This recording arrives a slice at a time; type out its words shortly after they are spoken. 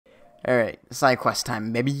Alright, side quest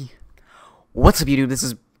time, baby. What's up, YouTube? This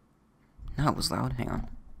is... No, it was loud. Hang on.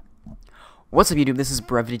 What's up, YouTube? This is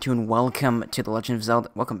Brevity2, and welcome to The Legend of Zelda.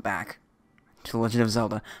 Welcome back to The Legend of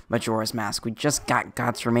Zelda, Majora's Mask. We just got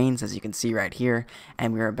God's Remains, as you can see right here,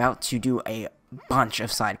 and we're about to do a bunch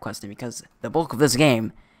of side questing, because the bulk of this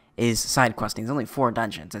game is side questing. There's only 4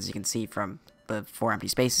 dungeons, as you can see from the 4 empty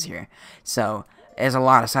spaces here. So, there's a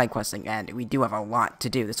lot of side questing, and we do have a lot to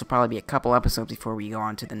do. This will probably be a couple episodes before we go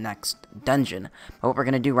on to the next dungeon. But what we're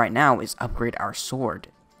going to do right now is upgrade our sword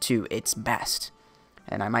to its best.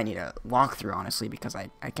 And I might need a walkthrough, honestly, because I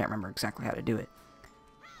can't remember exactly how to do it.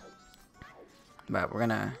 But we're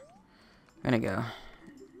gonna go.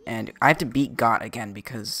 And I have to beat God again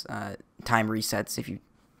because time resets, if you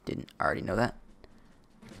didn't already know that.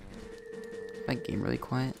 Is my game really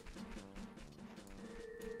quiet?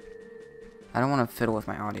 I don't want to fiddle with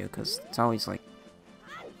my audio because it's always like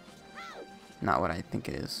not what I think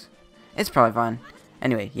it is. It's probably fine.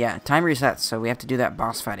 Anyway, yeah, time resets, so we have to do that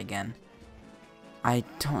boss fight again. I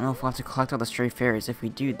don't know if we'll have to collect all the stray fairies. If we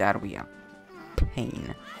do, that'll be a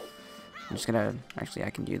pain. I'm just gonna... Actually, I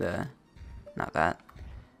can do the... Not that.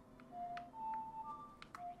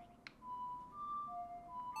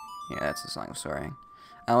 Yeah, that's the Song of Soaring.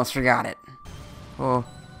 I almost forgot it. Oh.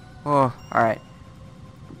 Oh, alright.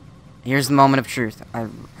 Here's the moment of truth. I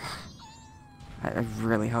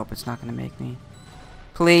really hope it's not gonna make me.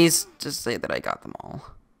 Please, just say that I got them all.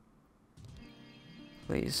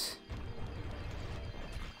 Please.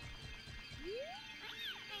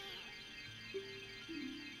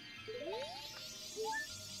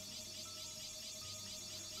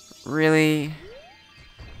 Really?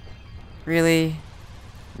 Really?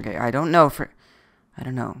 Okay, I don't know for... I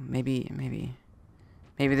don't know. Maybe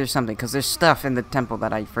there's something, because there's stuff in the temple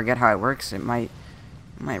that I forget how it works. It might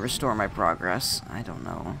restore my progress. I don't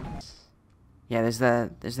know. Yeah, there's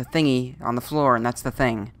the thingy on the floor, and that's the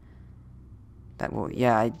thing. That will...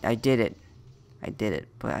 Yeah, I did it. I did it,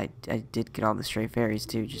 but I did get all the stray fairies,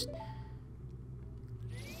 too. Just...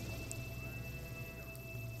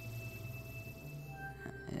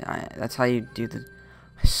 that's how you do the...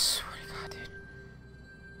 I swear to God, dude.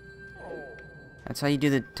 That's how you do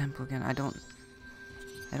the temple again. I don't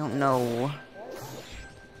know.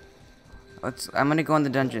 I'm gonna go in the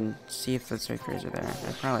dungeon, see if the stray fairies are there.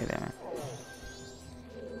 They're probably there.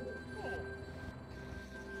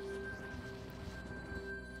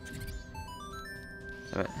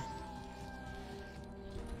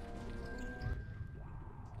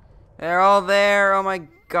 They're all there! Oh my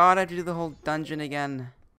God, I have to do the whole dungeon again.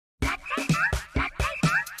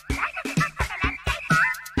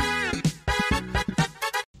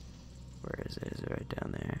 Where is it? Is it right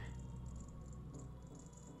down there?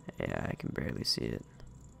 Yeah, I can barely see it.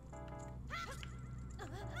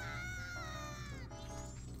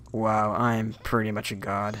 Wow, I'm pretty much a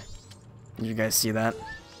god. Did you guys see that?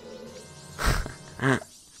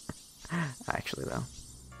 Actually, though.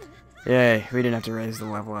 Yay, we didn't have to raise the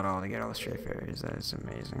level at all to get all the stray fairies. That is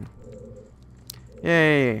amazing.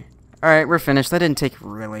 Yay! Alright, we're finished. That didn't take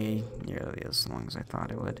really nearly as long as I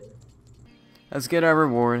thought it would. Let's get our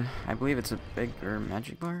reward. I believe it's a bigger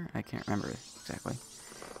magic bar? I can't remember exactly.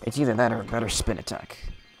 It's either that or a better spin attack.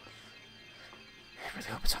 I really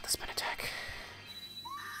hope it's not the spin attack.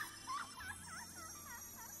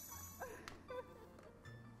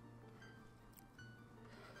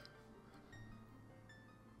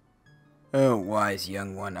 Oh, wise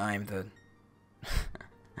young one, I am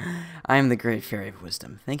the great fairy of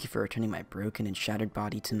wisdom. Thank you for returning my broken and shattered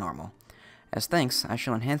body to normal. As thanks, I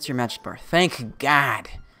shall enhance your magic bar. Thank God!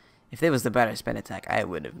 If it was the better spin attack, I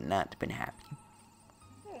would have not been happy.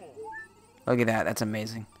 Look at that, that's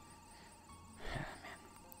amazing. Oh, man.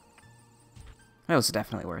 That was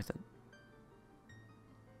definitely worth it.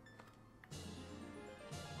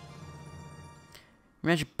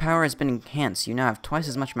 Your magic power has been enhanced. You now have twice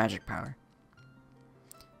as much magic power.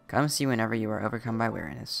 Come see whenever you are overcome by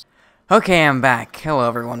weariness. Okay, I'm back. Hello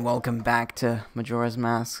everyone, welcome back to Majora's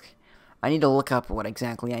Mask. I need to look up what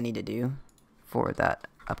exactly I need to do for that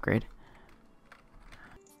upgrade.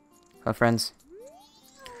 Hello friends.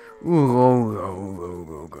 Oh,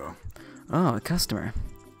 a customer.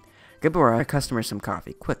 Good boy, our customer some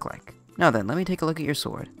coffee, quick like. Now then, let me take a look at your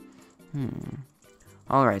sword.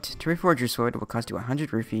 Alright, to reforge your sword, it will cost you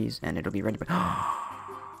 100 rupees, and it'll be ready by...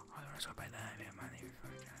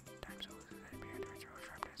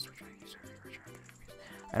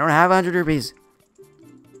 I don't have 100 rupees.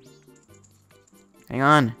 Hang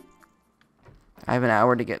on. I have an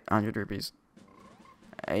hour to get 100 rupees.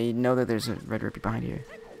 I know that there's a red rupee behind here.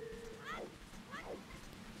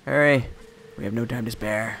 Hurry. We have no time to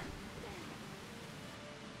spare.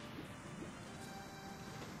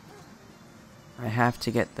 I have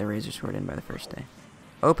to get the razor sword in by the first day.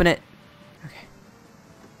 Open it! Okay.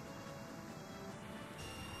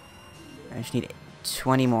 I just need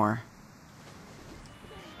 20 more.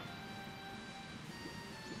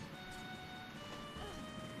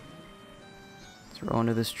 Let's roll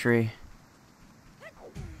into this tree.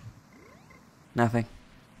 Nothing.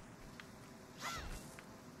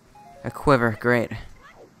 A quiver, great.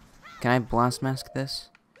 Can I blast mask this?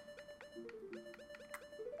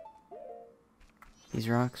 These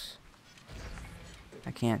rocks?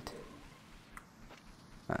 I can't.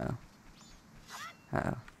 Uh-oh.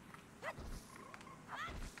 Uh-oh.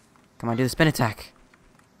 Come on, do the spin attack.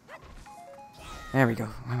 There we go.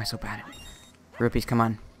 Why am I so bad at it? Rupees, come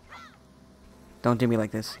on. Don't do me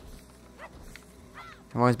like this.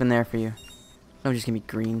 I've always been there for you. Don't just give me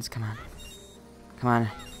greens. Come on. Come on.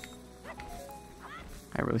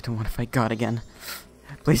 I really don't want to fight God again.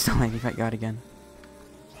 Please don't make me fight God again.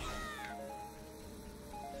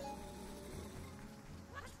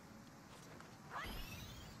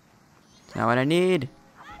 It's not what I need.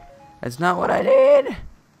 That's not what I need.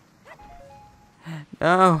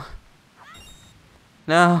 No.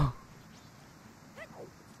 No.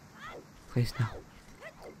 Please, no.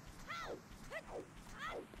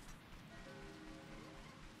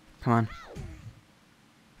 Come on.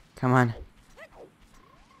 Come on.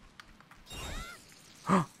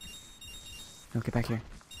 No, get back here.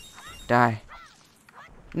 Die.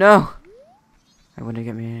 No! That wouldn't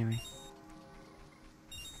get me anyway.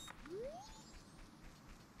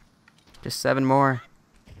 Just 7 more.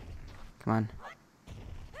 Come on.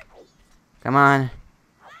 Come on.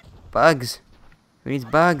 Bugs. Who needs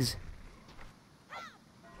bugs?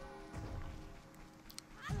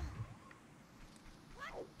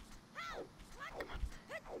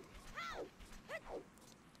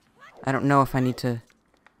 I don't know if I need to...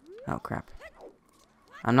 Oh, crap.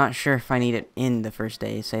 I'm not sure if I need it in the first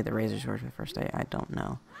day. Say the razor sword for the first day. I don't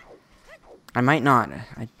know. I might not. I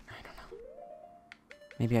don't know.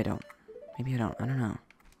 Maybe I don't. Maybe I don't. I don't know.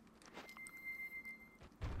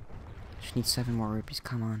 Just need 7 more rupees.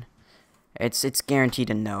 Come on. It's guaranteed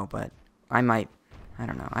to no, but I might. I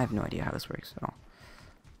don't know. I have no idea how this works at all.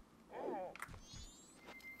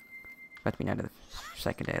 About to be night of the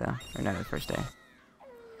second day, though. Or night of the first day.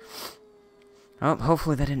 Oh,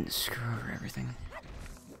 hopefully that didn't screw over everything.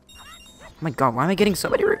 Oh my god, why am I getting so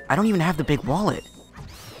many I don't even have the big wallet.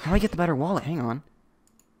 How do I get the better wallet? Hang on.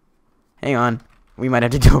 Hang on. We might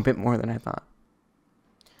have to do a bit more than I thought.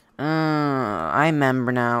 I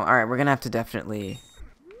remember now. Alright, we're gonna have to definitely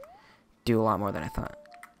do a lot more than I thought.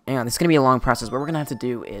 Hang on, this is gonna be a long process. What we're gonna have to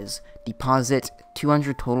do is deposit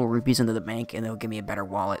 200 total rupees into the bank, and they'll give me a better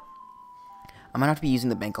wallet. I'm gonna have to be using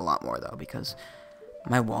the bank a lot more, though, because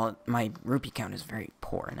my rupee count is very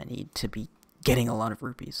poor, and I need to be getting a lot of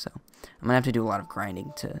rupees, so I'm gonna have to do a lot of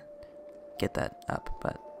grinding to get that up,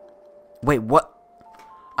 but... Wait, what?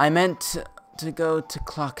 I meant to go to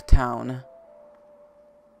Clock Town.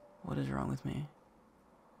 What is wrong with me?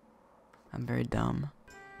 I'm very dumb.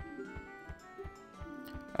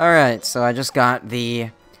 Alright, so I just got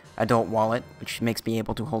the adult wallet, which makes me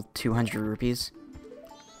able to hold 200 rupees.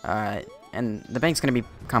 And the bank's gonna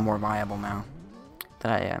become more viable now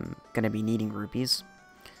that I am gonna be needing rupees.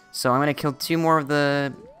 So I'm gonna kill 2 more of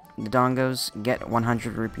the dongos, get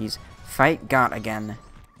 100 rupees, fight God again,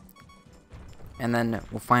 and then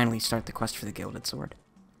we'll finally start the quest for the Gilded Sword.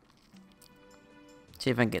 See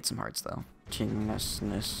if I can get some hearts, though.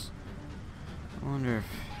 Geniusness. I wonder if...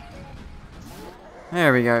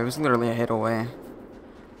 There we go, it was literally a hit away.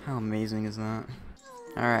 How amazing is that?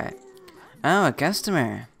 Alright. Oh, a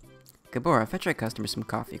customer! Gabora, fetch our customer some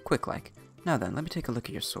coffee, quick like. Now then, let me take a look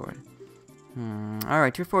at your sword.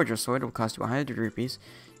 Alright, to reforge your sword, it will cost you 100 rupees.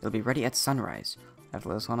 It'll be ready at sunrise. Have to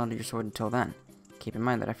let us hold on to your sword until then. Keep in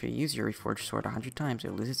mind that after you use your reforged sword 100 times, it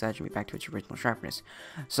will lose its edge and be back to its original sharpness.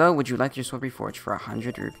 So, would you like your sword reforged for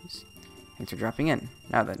 100 rupees? Thanks for dropping in.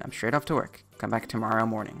 Now then, I'm straight off to work. Come back tomorrow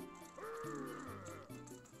morning.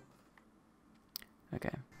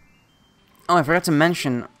 Okay. Oh, I forgot to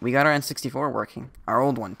mention, we got our N64 working. Our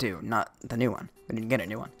old one, too, not the new one. We didn't get a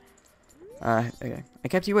new one. Okay. I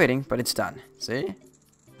kept you waiting, but it's done. See?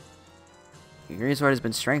 Your green sword has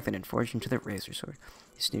been strengthened and forged into the razor sword.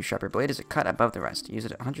 This new sharper blade is a cut above the rest. Use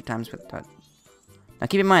it 100 times with... Now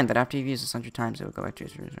keep in mind that after you've used this 100 times, it will go back to your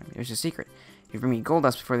sword. Here's a secret. If you bring me gold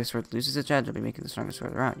dust before this sword loses its edge, I'll be making the strongest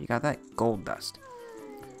sword around. You got that? Gold dust.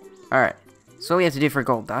 Alright. So what we have to do for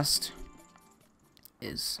gold dust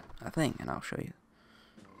is a thing, and I'll show you.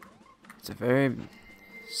 It's a very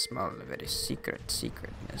small, very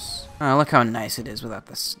secretness. Oh, look how nice it is without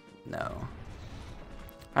the snow.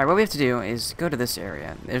 Alright, what we have to do is go to this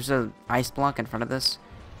area. There's a ice block in front of this.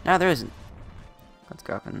 No, there isn't. Let's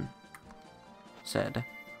go up and said,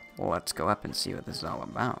 well, let's go up and see what this is all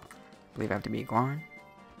about. I believe I have to be a Goron?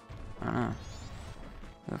 I don't know.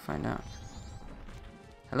 We'll find out.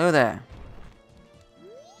 Hello there.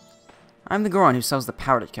 I'm the Goron who sells the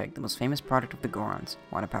powder cake, the most famous product of the Gorons.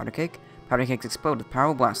 Want a powder cake? Powder cakes explode with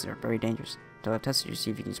powerful blasts that are very dangerous. Until I've tested you to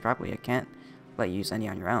see if you can use properly, I can't let you use any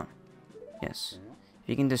on your own. Yes. If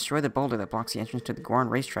you can destroy the boulder that blocks the entrance to the Goron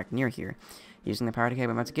racetrack near here, using the powder cake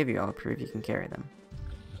I'm about to give you, I'll prove you can carry them.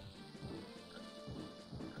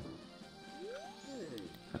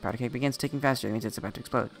 The powder cake begins ticking faster, it means it's about to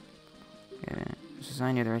explode. Okay, there's a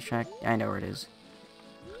sign near the racetrack. I know where it is.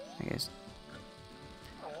 I guess.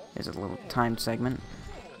 There's a little timed segment.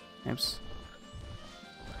 Oops.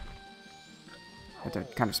 Have to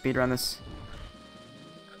kind of speed run this.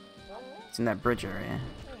 It's in that bridge area.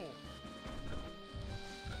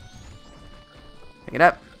 Pick it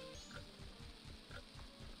up.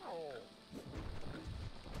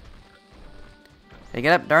 Pick it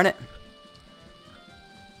up, darn it.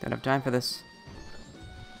 Don't have time for this.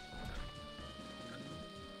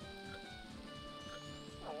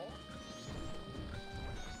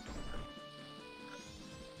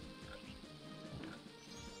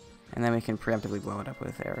 And then we can preemptively blow it up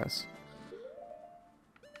with arrows.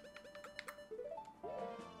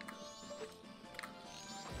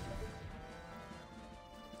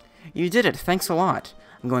 You did it! Thanks a lot!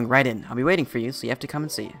 I'm going right in. I'll be waiting for you, so you have to come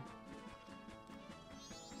and see it.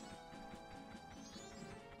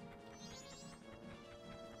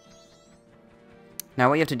 Now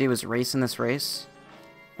what you have to do is race in this race,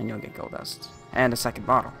 and you'll get gold dust. And a second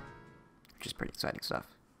bottle. Which is pretty exciting stuff.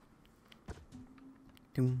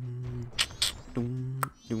 Doom, doom,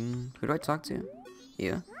 doom. Who do I talk to?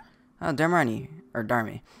 You? Oh, Darmani. Or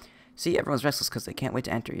Darmy. See, everyone's restless because they can't wait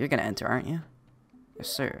to enter. You're gonna enter, aren't you? Yes,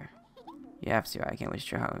 sir. You have to. I can't wait to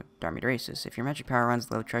show how Darmy races. If your magic power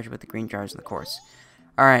runs low, treasure with the green jars in the course.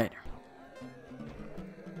 Alright.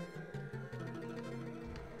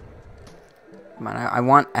 Come on, I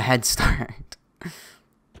want a head start.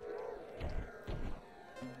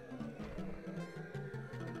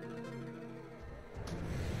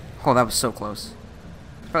 Oh, that was so close.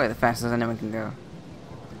 It's probably the fastest anyone can go.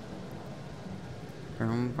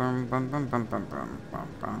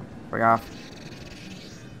 Break off.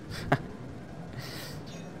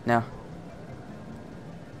 No.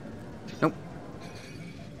 Nope.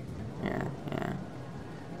 Yeah, yeah.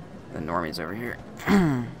 The normies over here.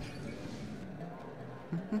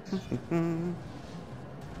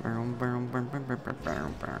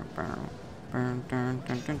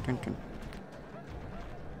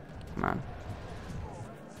 Come on.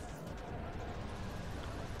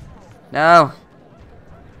 No!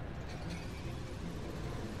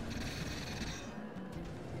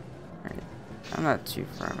 Alright. I'm not too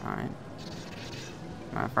far behind.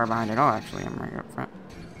 Not far behind at all, actually. I'm right up front.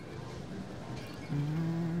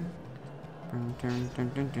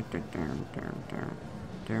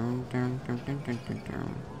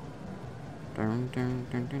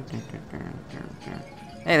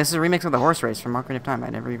 Hey, this is a remix of the horse race from Ocarina of Time. I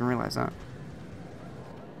never even realized that.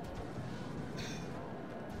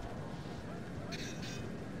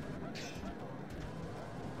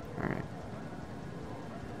 Alright.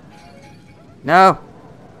 No!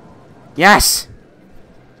 Yes!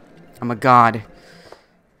 I'm a god.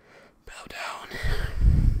 Bow down.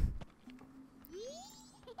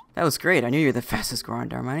 That was great. I knew you were the fastest Goron,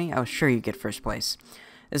 Darmani. I was sure you'd get first place.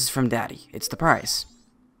 This is from Daddy. It's the prize.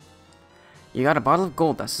 You got a bottle of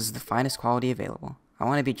gold dust. This is the finest quality available. I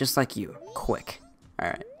want to be just like you. Quick.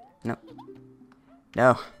 Alright. No.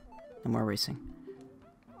 No. No more racing.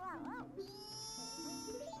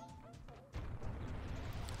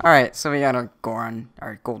 Alright, so we got our Goron,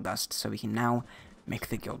 our gold dust, so we can now make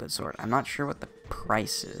the gilded sword. I'm not sure what the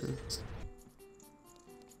price is.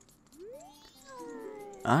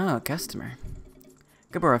 Oh, customer.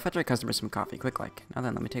 Good boy, fetch our customer some coffee, quick like. Now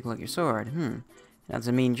then, let me take a look at your sword. That's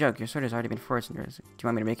a mean joke. Your sword has already been forged. Do you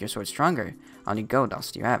want me to make your sword stronger? I'll need gold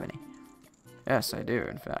dust. Do you have any? Yes, I do,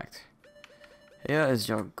 in fact. Here is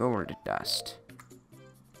your gold dust.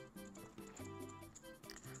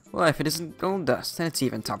 Well, if it isn't gold dust, then it's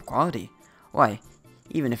even top quality. Why,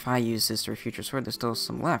 even if I use this for a future sword, there's still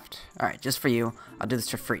some left. Alright, just for you, I'll do this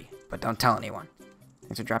for free, but don't tell anyone.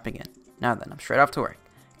 Thanks for dropping in. Now then, I'm straight off to work.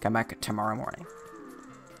 Come back tomorrow morning.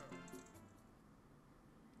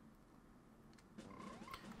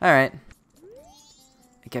 Alright.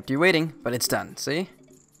 I kept you waiting, but it's done, see?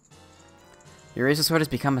 Your razor sword has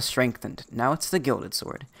become strengthened. Now it's the gilded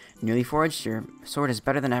sword. Newly forged, your sword is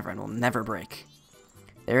better than ever and will never break.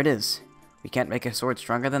 There it is. We can't make a sword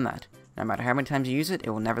stronger than that. No matter how many times you use it, it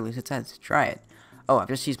will never lose its edge. Try it. Oh, I've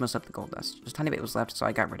just used most of the gold dust. Just a tiny bit was left, so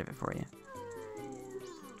I got rid of it for you.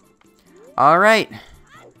 Alright.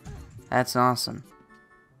 That's awesome.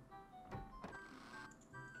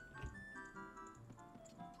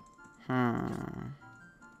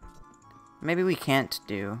 Maybe we can't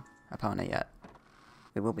do Epona yet.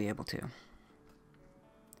 We will be able to.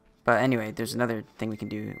 But anyway, there's another thing we can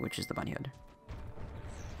do, which is the bunny hood.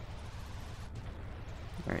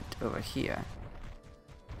 Right over here.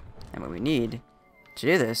 And what we need to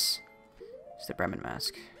do this is the Bremen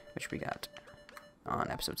mask, which we got on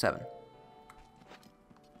episode 7.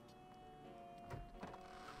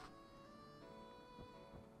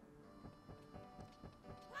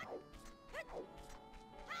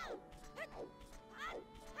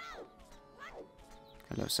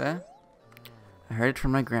 Hello, sir. I heard it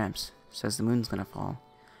from my Gramps. Says the moon's gonna fall.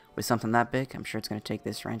 With something that big, I'm sure it's gonna take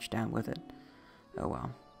this ranch down with it. Oh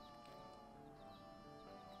well.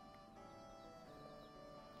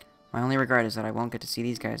 My only regret is that I won't get to see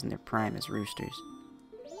these guys in their prime as roosters.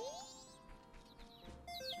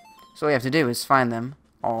 So what we have to do is find them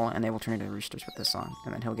all, and they will turn into roosters with this song,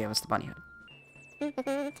 and then he'll give us the bunny hood.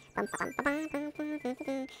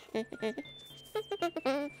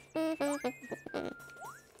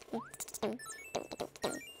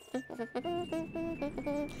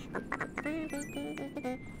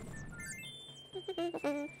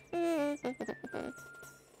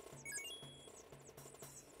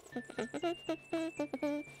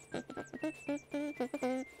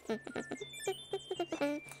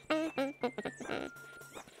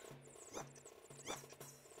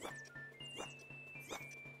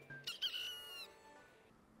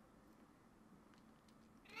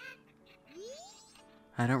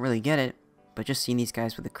 I don't really get it, but just seeing these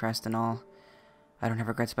guys with the crest and all, I don't have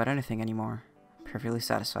regrets about anything anymore. I'm perfectly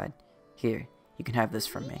satisfied. Here, you can have this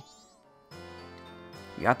from me.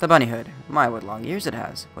 You got the bunny hood. My, what long ears it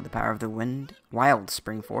has. With the power of the wind, wild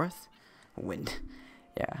spring forth. Wind.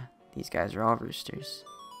 Yeah, these guys are all roosters.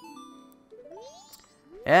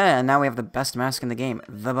 Yeah, and now we have the best mask in the game,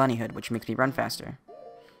 the bunny hood, which makes me run faster.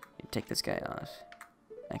 You take this guy off.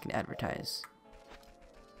 I can advertise.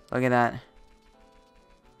 Look at that.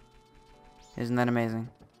 Isn't that amazing?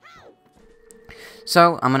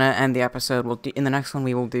 So, I'm gonna end the episode. In the next one,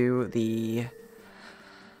 we will do the...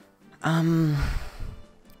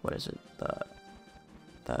 What is it?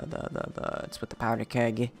 It's with the powder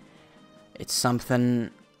keg. It's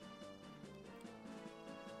something...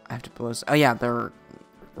 I have to blow... Oh yeah, the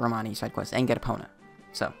Romani side quest. And get Epona.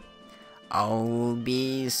 So, I'll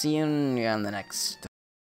be seeing you on the next